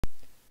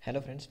Hello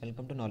friends,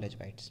 welcome to Knowledge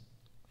Bytes.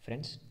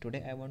 Friends,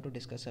 today I want to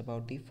discuss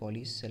about the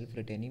Foley's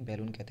self-retaining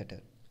balloon catheter.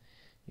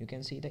 You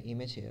can see the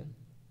image here.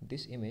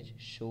 This image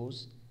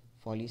shows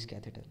Foley's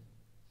catheter.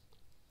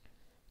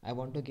 I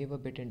want to give a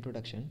bit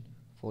introduction.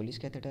 Foley's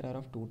catheter are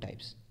of two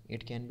types.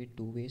 It can be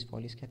two-ways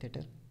Foley's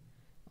catheter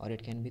or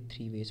it can be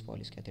three-ways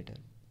Foley's catheter.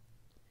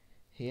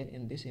 Here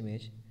in this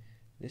image,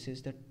 this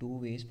is the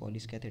two-ways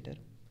Foley's catheter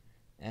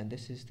and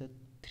this is the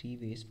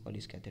three-ways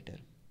Foley's catheter.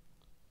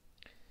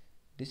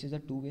 This is a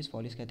two-ways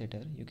Foley's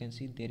catheter. You can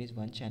see there is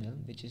one channel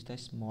which is the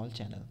small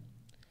channel.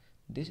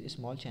 This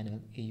small channel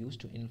is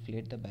used to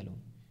inflate the balloon.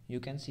 You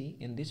can see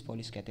in this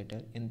Foley's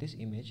catheter in this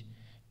image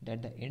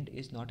that the end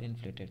is not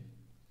inflated.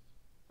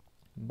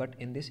 But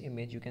in this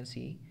image you can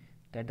see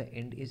that the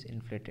end is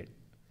inflated.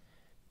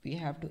 We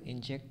have to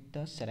inject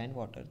the saline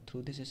water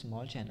through this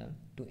small channel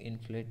to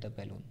inflate the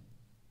balloon.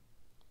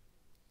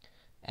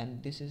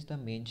 And this is the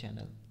main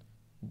channel.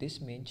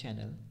 This main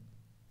channel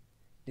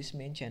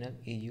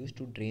is used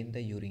to drain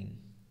the urine.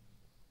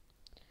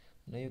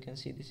 Now you can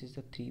see this is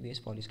the three-ways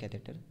Foley's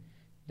catheter.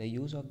 The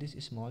use of this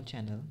small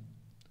channel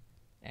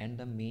and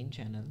the main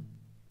channel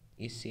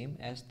is same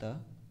as the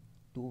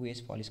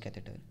two-ways Foley's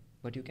catheter.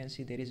 But you can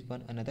see there is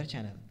another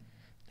channel,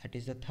 that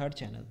is the third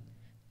channel.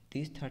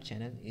 This third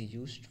channel is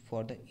used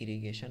for the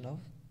irrigation of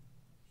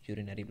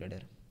urinary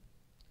bladder.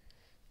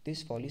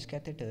 This Foley's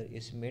catheter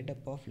is made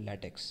up of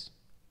latex.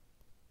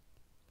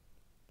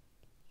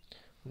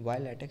 Why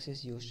latex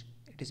is used?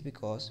 It is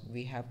because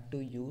we have to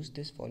use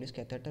this Foley's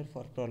catheter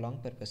for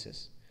prolonged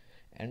purposes,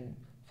 and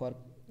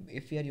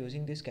if we are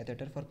using this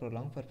catheter for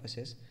prolonged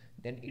purposes,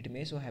 then it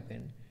may so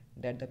happen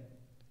that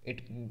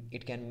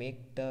it can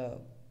make the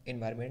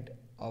environment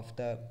of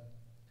the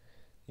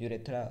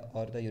urethra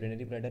or the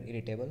urinary bladder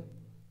irritable,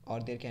 or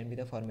there can be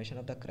the formation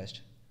of the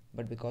crust.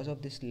 But because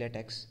of this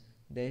latex,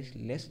 there is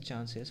less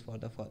chances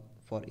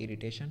for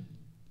irritation,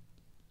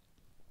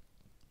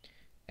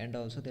 and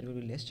also there will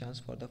be less chance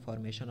for the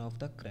formation of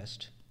the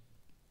crust.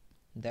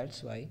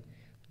 That's why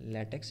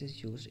latex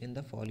is used in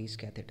the Foley's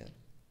catheter.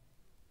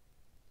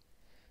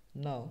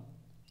 Now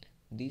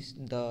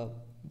the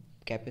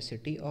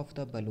capacity of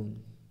the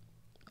balloon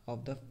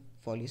of the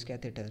Foley's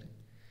catheter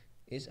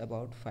is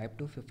about 5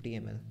 to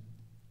 50 ml,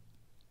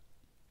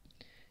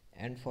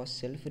 and for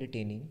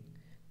self-retaining,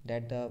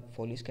 that the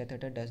Foley's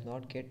catheter does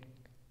not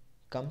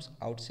comes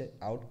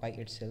out by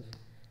itself.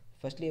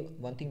 Firstly,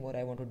 one thing more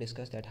I want to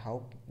discuss, that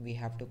how we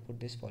have to put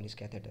this Foley's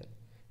catheter.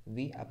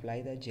 We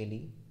apply the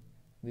jelly,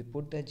 we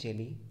put the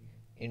jelly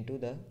into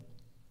the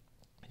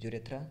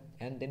urethra,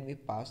 and then we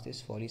pass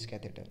this Foley's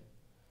catheter.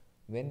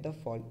 When the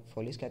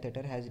Foley's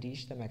catheter has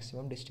reached the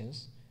maximum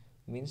distance,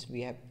 means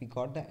we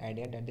got the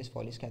idea that this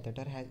Foley's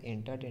catheter has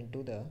entered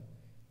into the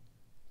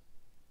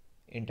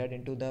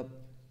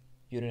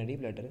urinary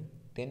bladder.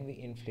 Then we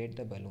inflate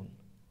the balloon,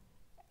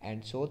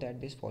 and so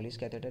that this Foley's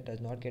catheter does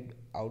not get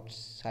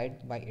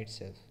outside by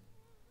itself.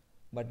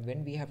 But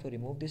when we have to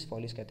remove this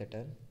Foley's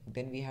catheter,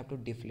 then we have to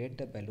deflate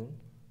the balloon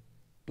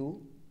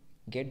to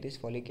get this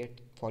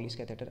Foley's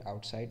catheter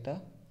outside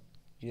the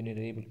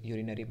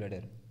urinary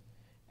bladder.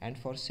 And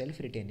for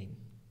self-retaining,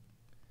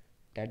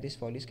 that this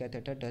Foley's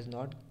catheter does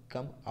not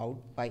come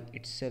out by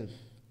itself,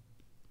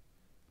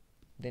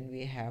 then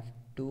we have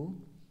to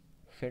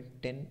feed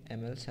 10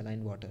 ml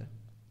saline water.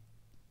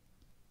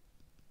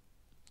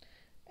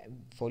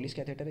 Foley's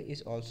catheter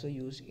is also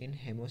used in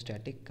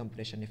hemostatic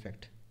compression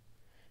effect,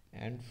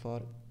 and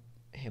for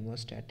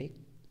hemostatic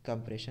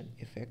compression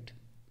effect,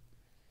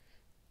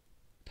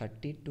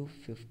 30 to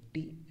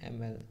 50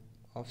 ml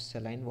of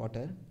saline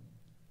water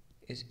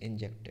is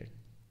injected.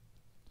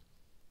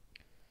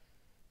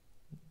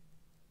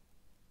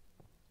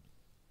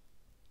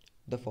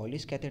 The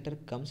Foley's catheter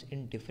comes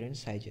in different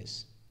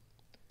sizes,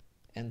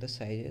 and the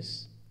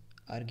sizes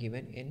are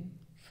given in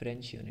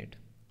French unit.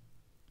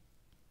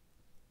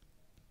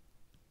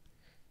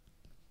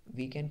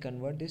 We can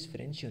convert this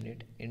French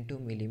unit into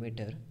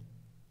millimeter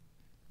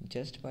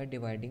just by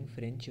dividing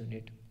French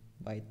unit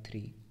by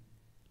 3.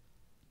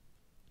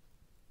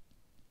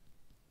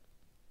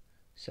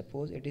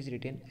 Suppose it is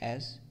written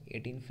as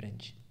 18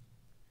 French,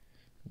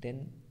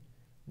 then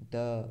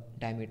the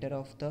diameter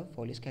of the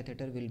Foley's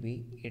catheter will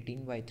be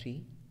 18 by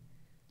 3,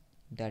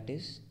 that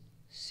is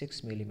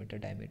 6 millimeter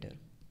diameter.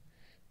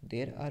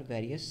 There are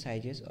various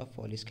sizes of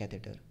Foley's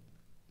catheter,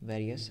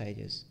 various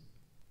sizes.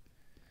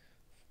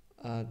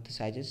 The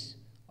sizes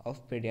for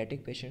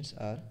pediatric patients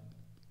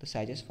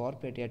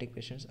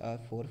are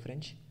 4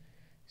 French,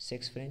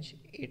 6 French,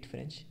 8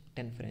 French,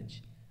 10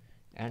 French,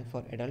 and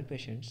for adult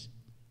patients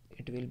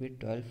it will be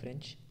 12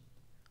 French,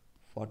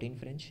 14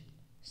 French,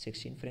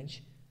 16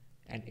 French,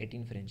 and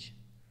 18 French.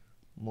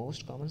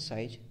 Most common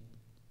size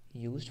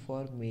used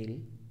for male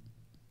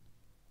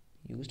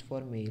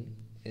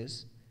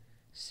is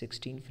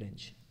 16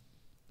 French,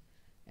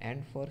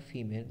 and for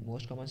female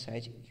most common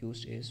size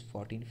used is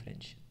 14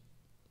 French.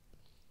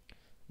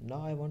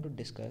 Now I want to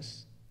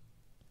discuss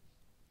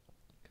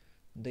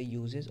the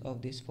uses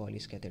of this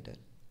Foley's catheter.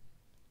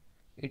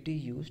 It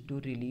is used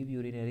to relieve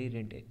urinary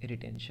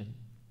retention.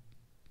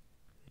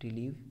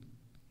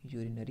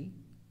 urinary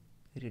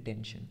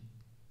retention.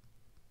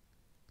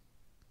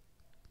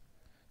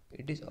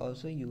 It is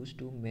also used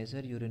to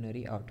measure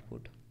urinary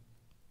output.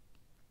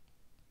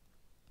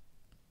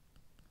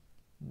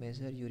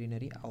 Measure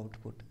urinary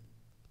output.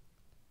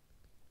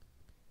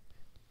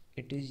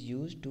 It is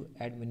used to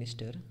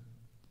administer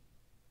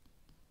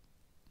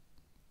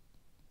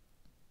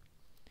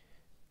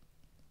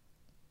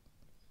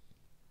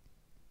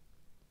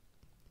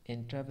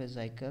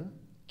intravesical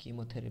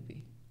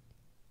chemotherapy.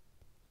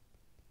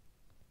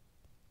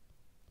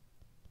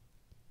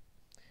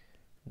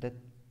 The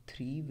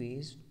three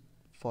ways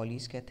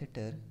Foleys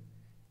catheter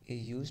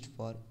is used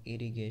for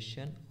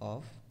irrigation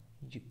of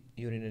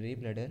urinary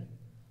bladder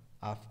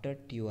after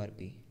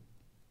TURP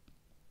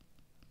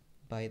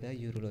by the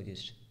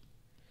urologist.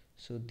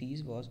 So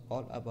these was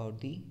all about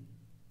the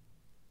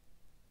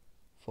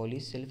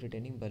Foleys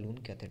self-retaining balloon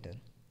catheter.